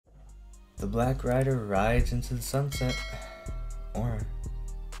The Black Rider rides into the sunset. Or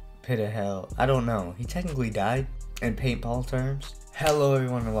pit of hell. I don't know. He technically died in paintball terms. Hello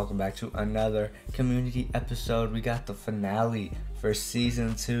everyone and welcome back to another community episode. We got the finale for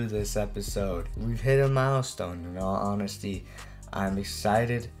season 2 this episode. We've hit a milestone, in all honesty. I'm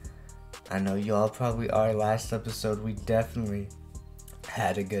excited. I know y'all probably are. Last episode we definitely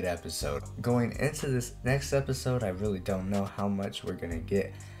had a good episode. Going into this next episode, I really don't know how much we're gonna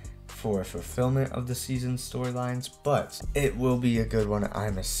get for fulfillment of the season storylines, but it will be a good one,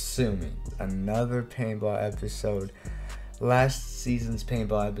 I'm assuming. Another paintball episode. Last season's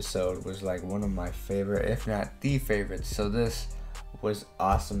paintball episode was like one of my favorite, if not the favorite, so this was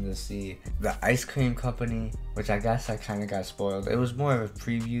awesome to see. The ice cream company, which I guess I kind of got spoiled. It was more of a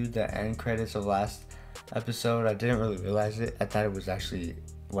preview, the end credits of last episode. I didn't really realize it. I thought it was actually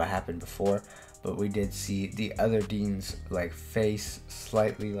what happened before, but we did see the other Dean's like face,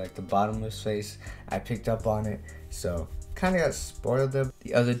 slightly like the bottom of his face. I picked up on it, so kind of got spoiled there.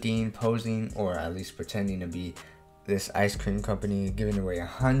 The other Dean posing, or at least pretending to be this ice cream company, giving away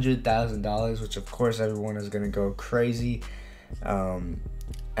 $100,000, which of course everyone is gonna go crazy.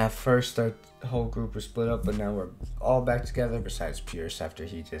 At first the whole group was split up, but now we're all back together besides Pierce after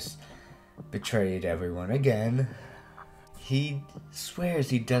he just betrayed everyone again. He swears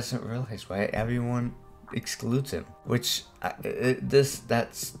he doesn't realize why everyone excludes him, which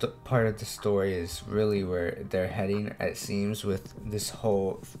that's part of the story is really where they're heading, it seems, with this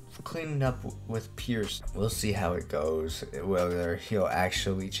whole cleaning up with Pierce. We'll see how it goes, whether he'll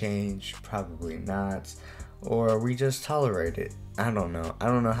actually change, probably not, or we just tolerate it. I don't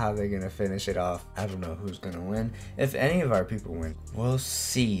know how they're gonna finish it off. I don't know who's gonna win, if any of our people win. We'll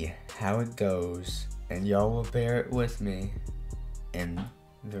see how it goes, and y'all will bear it with me in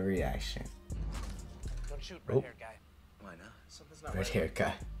the reaction. Don't shoot red-haired guy. Why not? Something's not Red-haired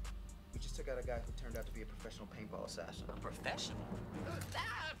guy. We just took out a guy who turned out to be a professional paintball assassin. A professional?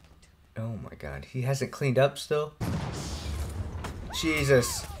 Oh my god, he hasn't cleaned up still?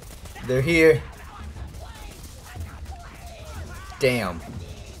 Jesus, they're here. Damn.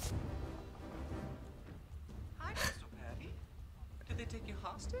 Hi, Mr. Patty. Did they take you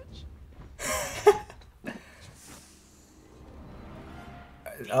hostage?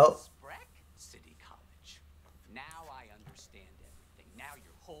 Oh. Breck, City College. Now I understand everything. Now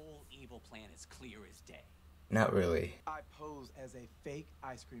your whole evil plan is clear as day. Not really. I pose as a fake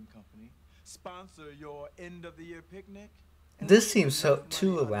ice cream company, sponsor your end of the year picnic. This seems so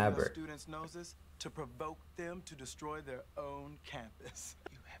too elaborate. Students' noses to provoke them to destroy their own campus.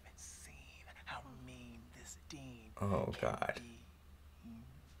 You haven't seen how mean this dean. Oh god.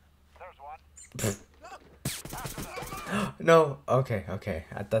 There's one. No. Okay.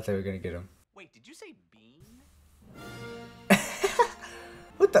 I thought they were gonna get him. Wait, did you say bean?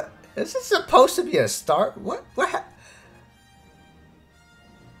 What the? Is this supposed to be a start? What?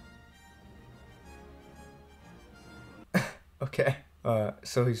 Okay.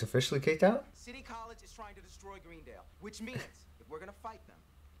 So he's officially kicked out? City College is trying to destroy Greendale, which means if we're gonna fight them.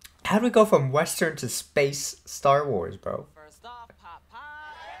 How do we go from Western to space Star Wars, bro? First off, pop pop.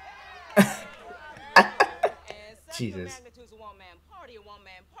 Jesus. Magnitude's a one-man party. A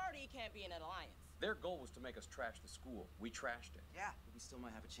one-man party can't be in an alliance. Their goal was to make us trash the school. We trashed it. Yeah, but we still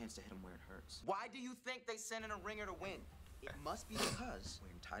might have a chance to hit them where it hurts. Why do you think they sent in a ringer to win? It must be because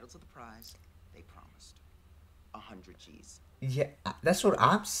we're entitled to the prize they promised. 100 G's. Yeah, that's what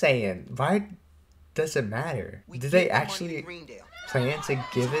I'm saying. Why does it matter? Did they actually plan to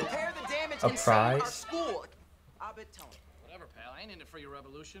give it a prize? Abed, tell me. Whatever, pal. I ain't in it for your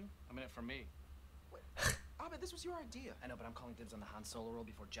revolution. I'm in it for me. Wait, Abed, this was your idea. I know, but I'm calling dibs on the Han Solo role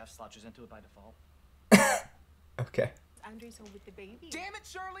before Jeff slouches into it by default. Okay. Andre's home with the baby. Damn it,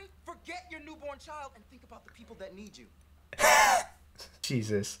 Shirley! Forget your newborn child and think about the people that need you.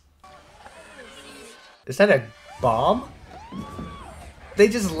 Jesus. Is that a bomb? They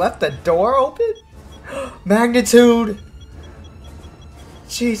just left the door open? Magnitude!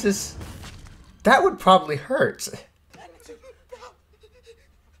 Jesus. That would probably hurt.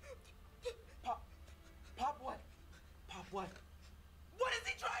 Pop what? Pop what? What is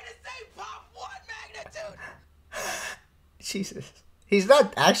he trying to say? Pop what, Magnitude? Jesus. He's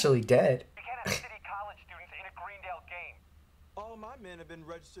not actually dead. You can't have City College students in a Greendale game. All my men have been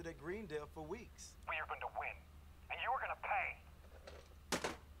registered at Greendale for weeks. We are going to win, and you are going to pay.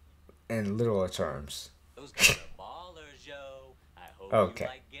 In literal terms. Those guys are ballers, yo. I hope Okay. you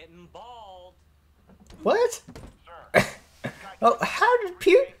like getting bald. What? Sir, Oh, how did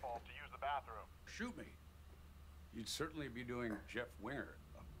Pierce? paintballs to use the bathroom. Shoot me. You'd certainly be doing Jeff Winger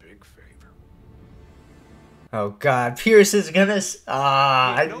a big favor. Oh God, Pierce is gonna.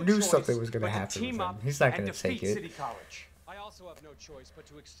 I No knew choice something was gonna but to happen team with him. up He's not and gonna take defeat it. City College. I also have no choice but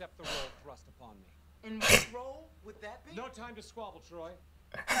to accept the role thrust upon me. And what role would that be? No time to squabble, Troy.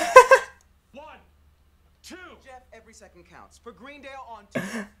 1, 2. Jeff, every second counts. For Greendale on 2.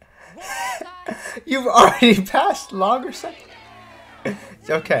 You've already passed longer second. It's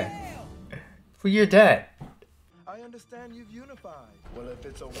okay. Well, you're dead. I understand you've unified. Well, if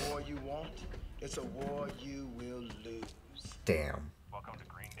it's a war you want, it's a war you will lose. Damn. Welcome to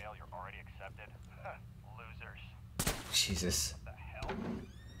Greendale. You're already accepted. Losers. Jesus. What the hell?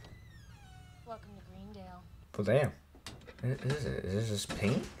 Welcome to Greendale. Well, damn. Is this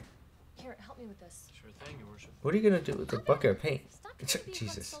paint? Here, help me with this. Sure thing, Your Worship. What are you gonna do with the bucket of paint? Stop trying to be Han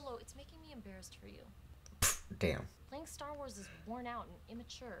Jesus. Solo. It's making me embarrassed for you. Damn. Playing Star Wars is worn out and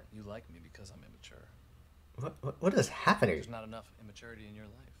immature. You like me because I'm immature. What is happening? There's not enough immaturity in your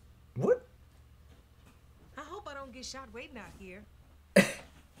life. What? I hope I don't get shot waiting out here.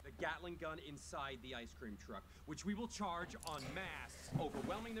 The Gatling gun inside the ice cream truck, which we will charge en masse,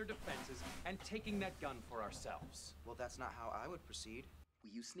 overwhelming their defenses and taking that gun for ourselves. Well, that's not how I would proceed. We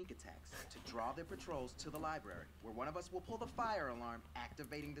use sneak attacks to draw their patrols to the library, where one of us will pull the fire alarm,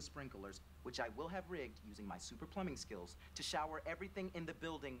 activating the sprinklers, which I will have rigged using my super plumbing skills to shower everything in the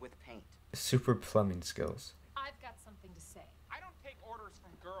building with paint. Super plumbing skills. I've got something to say. I don't take orders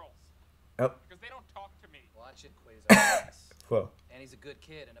from girls. Oh. Because they don't talk to me. Watch it, Quasar. Whoa. And he's a good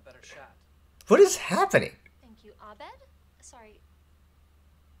kid and a better shot. What is happening? Thank you, Abed. Sorry,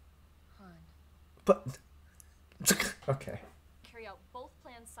 Han. But. Okay. Carry out both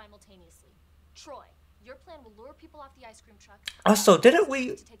plans simultaneously. Troy, your plan will lure people off the ice cream truck. Also, didn't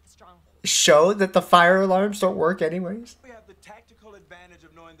we To take the stronghold. show that the fire alarms don't work anyways? We have the tactical advantage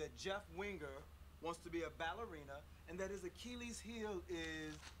of knowing that Jeff Winger wants to be a ballerina and that his Achilles heel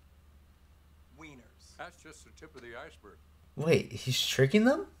is wieners. That's just the tip of the iceberg. Wait, he's tricking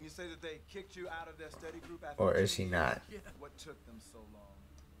them? You say that they kicked you out of their study group after Or is he not? What took them so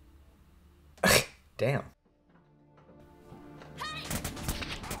long? Damn.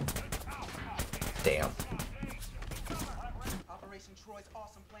 Damn. Operation Troy's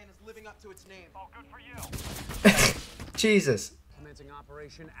awesome plan is living up to its name. Oh, good for you. Jesus. Commencing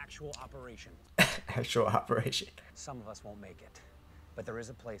Operation Actual Operation. Actual operation. Some of us won't make it, but there is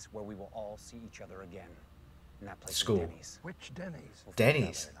a place where we will all see each other again. And that place School. is Denny's. Which Denny's? We'll figure it out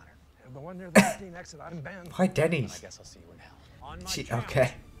Denny's. later, Hunter. The one near the steam exit. I'm banned. Why I Denny's? guess I'll see you in hell. On my Gee, challenge.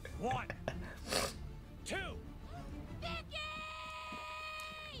 okay. 1, 2.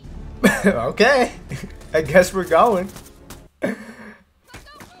 Okay. I guess we're going.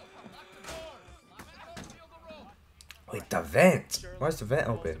 Wait, the vent. Why's the vent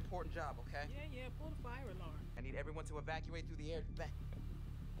open? Important job, okay? Yeah, pull the fire alarm. I need everyone to evacuate through the air vent.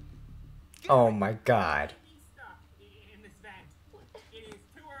 Oh my God. In this vent. It is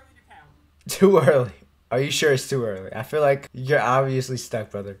too early to tell. Too early. Are you sure it's too early? I feel like you're obviously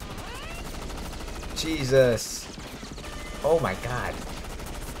stuck, brother. Jesus. Oh my God.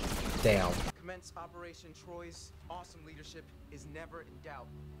 Damn. Commence Operation Troy's awesome leadership is never in doubt.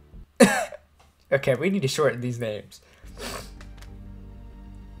 Okay, we need to shorten these names.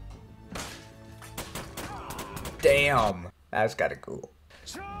 Damn. That's kind of cool.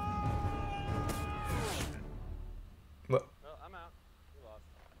 What? Well, I'm out. You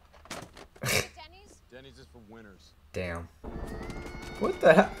lost. Denny's? Denny's is for winners. Damn. What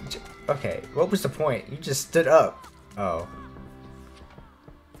the hell? Okay, what was the point? You just stood up. Oh.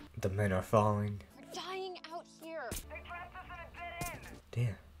 The men are falling. We're dying out here. They trapped us in a dead end.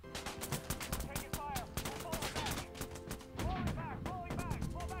 Damn. Taking fire. Pull it back. Pulling back. Pulling back.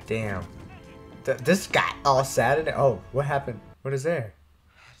 Pull back. Damn. This got all sad and oh, what happened? What is there?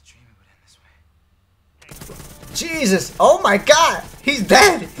 I had a dream it would end this way. Jesus! Oh my God! He's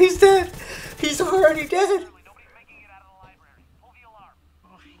dead! He's dead! He's already dead! Nobody's making it out of the library. Pull the alarm.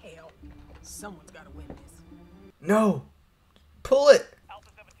 Oh, hell. Someone's got to win this. No! Pull it! Alpha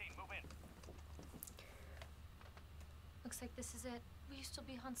 17, move in. Looks like this is it. Will you still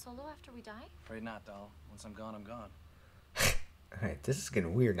be Han Solo after we die? Afraid not, doll. Once I'm gone, I'm gone. Alright, this is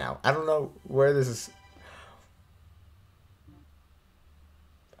getting weird now. I don't know where this is.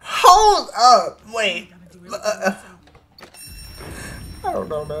 Hold up! Wait! I don't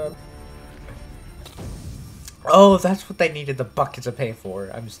know, man. Oh, that's what they needed the buckets of paint for.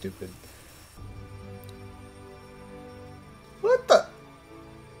 I'm stupid. What the?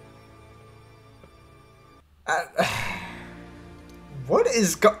 What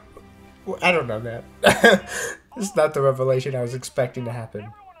is I don't know, man. This is not the revelation I was expecting to happen.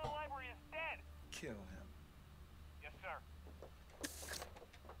 Everyone in the library is dead. Kill him. Yes, sir.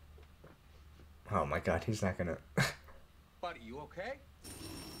 Oh my god, he's not gonna... Buddy, you okay?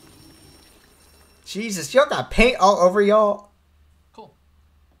 Jesus, y'all got paint all over y'all. Cool.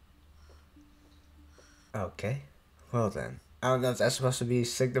 Okay. Well then. I don't know if that's supposed to be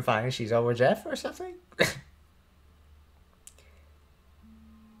signifying she's over Jeff or something.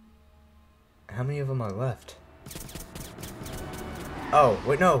 How many of them are left? Oh,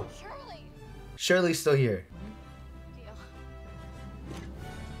 wait, no. Shirley! Shirley's still here. Deal.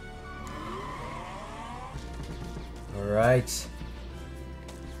 Alright.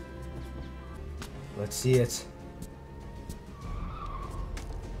 Let's see it.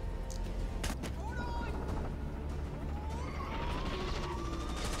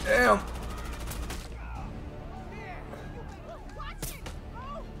 Damn.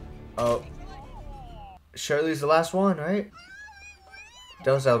 Oh. Shirley's the last one, right?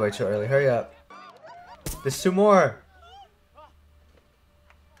 Don't celebrate too early. Hurry up. There's 2 more.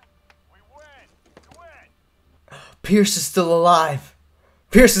 Pierce is still alive.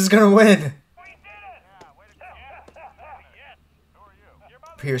 Pierce is gonna win.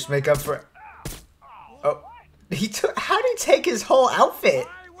 Pierce make up for... Oh. He took... How did he take his whole outfit?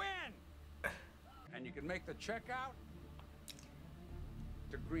 I win! And you can make the check out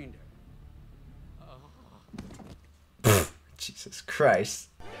to Green Day. Jesus Christ.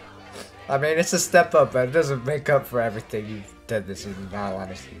 I mean, it's a step up, but it doesn't make up for everything you've done this season, in all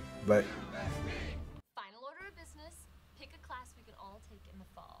honesty. But... Final order of business. Pick a class we can all take in the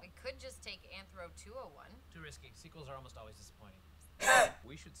fall. We could just take Anthro 201. Too risky. Sequels are almost always disappointing.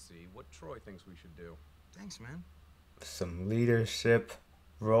 We should see what Troy thinks we should do. Thanks, man. Some leadership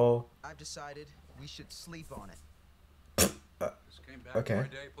role. I've decided we should sleep on it. Just came back Okay. for a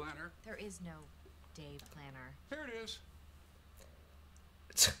day planner. There is no day planner. Here it is.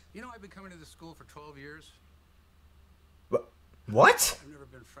 You know, I've been coming to this school for 12 years. What? I've never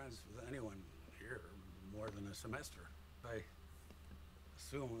been friends with anyone here more than a semester. I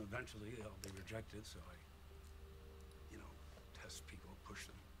assume eventually I'll be rejected, so I, you know, test people, push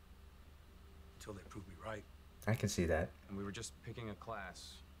them until they prove me right. I can see that. And we were just picking a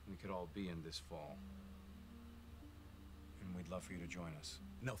class we could all be in this fall. And we'd love for you to join us.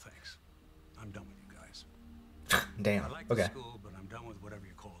 No thanks. I'm done with you guys. Damn. I like Okay. the school, but I'm done with whatever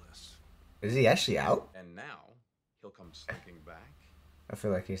you call this. Is he actually out? And now, he'll come slinking back. I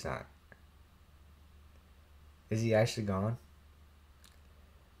feel like he's not. Is he actually gone?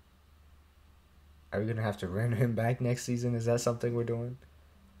 Are we gonna have to rent him back next season? Is that something we're doing?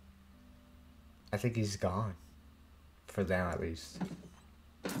 I think he's gone. For now, at least.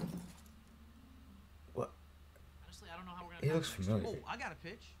 What? Honestly, I don't know how we're gonna. He looks familiar. Oh, I got a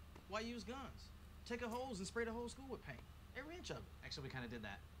pitch. Why use guns? Take a hose and spray the whole school with paint. Every inch of it. Actually, we kind of did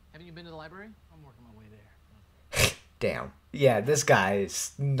that. Haven't you been to the library? I'm working my way there. Damn. Yeah, this guy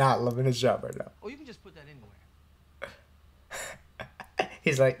is not loving his job right now. Oh, you can just put that anywhere.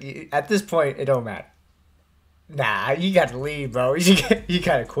 He's like, at this point, it don't matter. Nah, you gotta leave, bro. You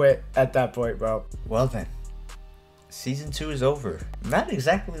gotta quit at that point, bro. Well then, season 2 is over. Not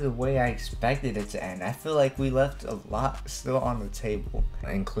exactly the way I expected it to end. I feel like we left a lot still on the table,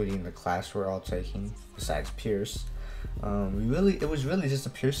 including the class we're all taking, besides Pierce. It was really just the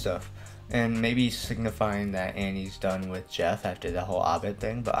Pierce stuff. And maybe signifying that Annie's done with Jeff after the whole Abed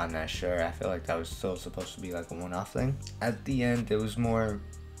thing, but I'm not sure. I feel like that was still supposed to be like a one-off thing. At the end, it was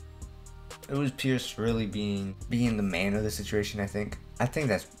Pierce really being the man of the situation, I think. I think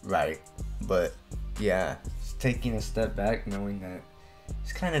that's right. But yeah, taking a step back, knowing that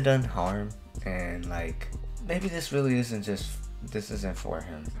he's kind of done harm, and like, maybe this isn't for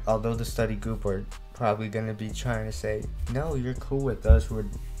him. Although the study group are probably gonna be trying to say, no, you're cool with us, we're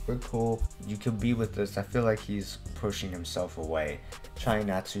cool, you could be with us. I feel like he's pushing himself away, trying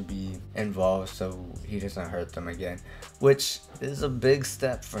not to be involved so he doesn't hurt them again, which is a big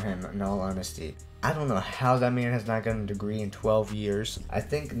step for him, in all honesty. I don't know how that man has not gotten a degree in 12 years. I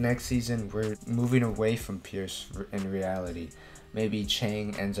think next season we're moving away from Pierce in reality. Maybe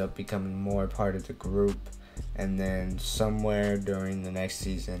Chang ends up becoming more part of the group, and then somewhere during the next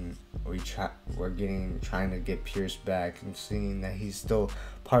season we're trying to get Pierce back and seeing that he's still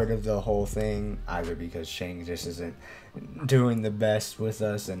part of the whole thing, either because Chang just isn't doing the best with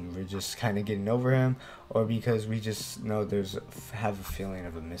us and we're just kind of getting over him, or because we just know have a feeling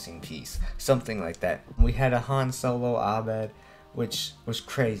of a missing piece, something like that. We had a Han Solo Abed, which was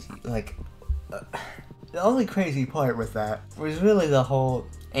crazy. Like, the only crazy part with that was really the whole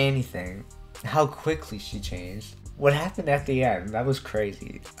Annie thing. How quickly she changed. What happened at the end? That was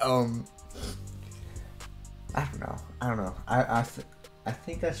crazy. I don't know. I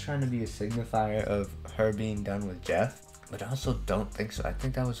think that's trying to be a signifier of her being done with Jeff. but I also don't think so. I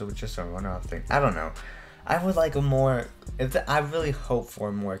think that was just a runoff thing. I don't know. I would like a more, I really hope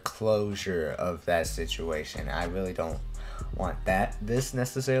for more closure of that situation. I really don't want this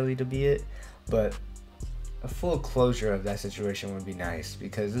necessarily to be it, but a full closure of that situation would be nice,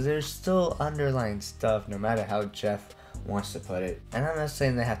 because there's still underlying stuff no matter how Jeff wants to put it. And I'm not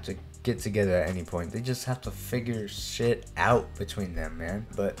saying they have to get together at any point. They just have to figure shit out between them, man.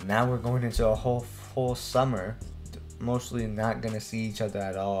 But now we're going into a whole full summer, mostly not gonna see each other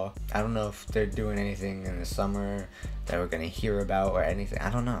at all. I don't know if they're doing anything in the summer that we're gonna hear about or anything. I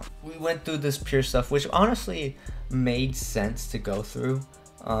don't know. We went through this pure stuff, which honestly made sense to go through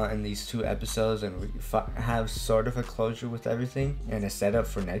in these 2 episodes, and we have sort of a closure with everything and a setup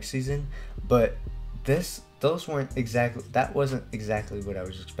for next season. But that wasn't exactly what I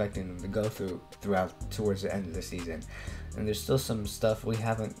was expecting them to go throughout towards the end of the season. And there's still some stuff we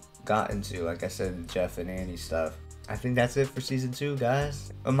haven't gotten to, like I said, Jeff and Annie stuff. I think that's it for season 2,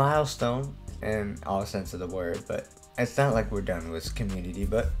 guys. A milestone in all sense of the word, but it's not like we're done with Community,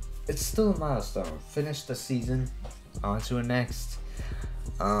 but it's still a milestone. Finish the season, on to the next.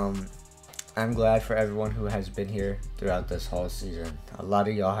 I'm glad for everyone who has been here throughout this whole season. A lot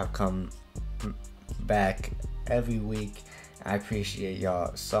of y'all have come back every week. I appreciate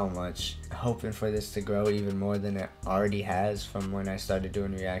y'all so much. Hoping for this to grow even more than it already has from when I started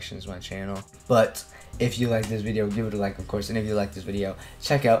doing reactions on my channel. But if you like this video, give it a like, of course. And if you like this video,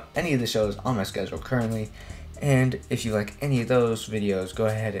 check out any of the shows on my schedule currently. And if you like any of those videos, go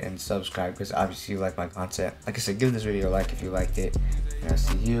ahead and subscribe, because obviously you like my content. Like I said, give this video a like if you liked it. And I'll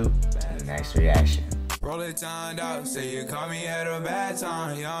see you in the next reaction. Roll it down, dog. Say you caught me at a bad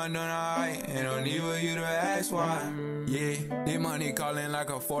time. Y'all know I ain't no need for you to ask why. Yeah, this money calling like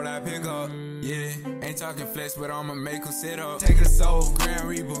a 4-line pickup. Yeah, ain't talking flex, but I'ma make her sit up. Take a soul, Grand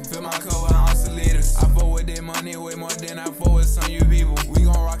Reaper. Fill my cup with ounce of liters. I forward that money way more than I forward some you people. We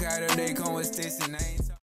gon' rock out if they come with sticks and they ain't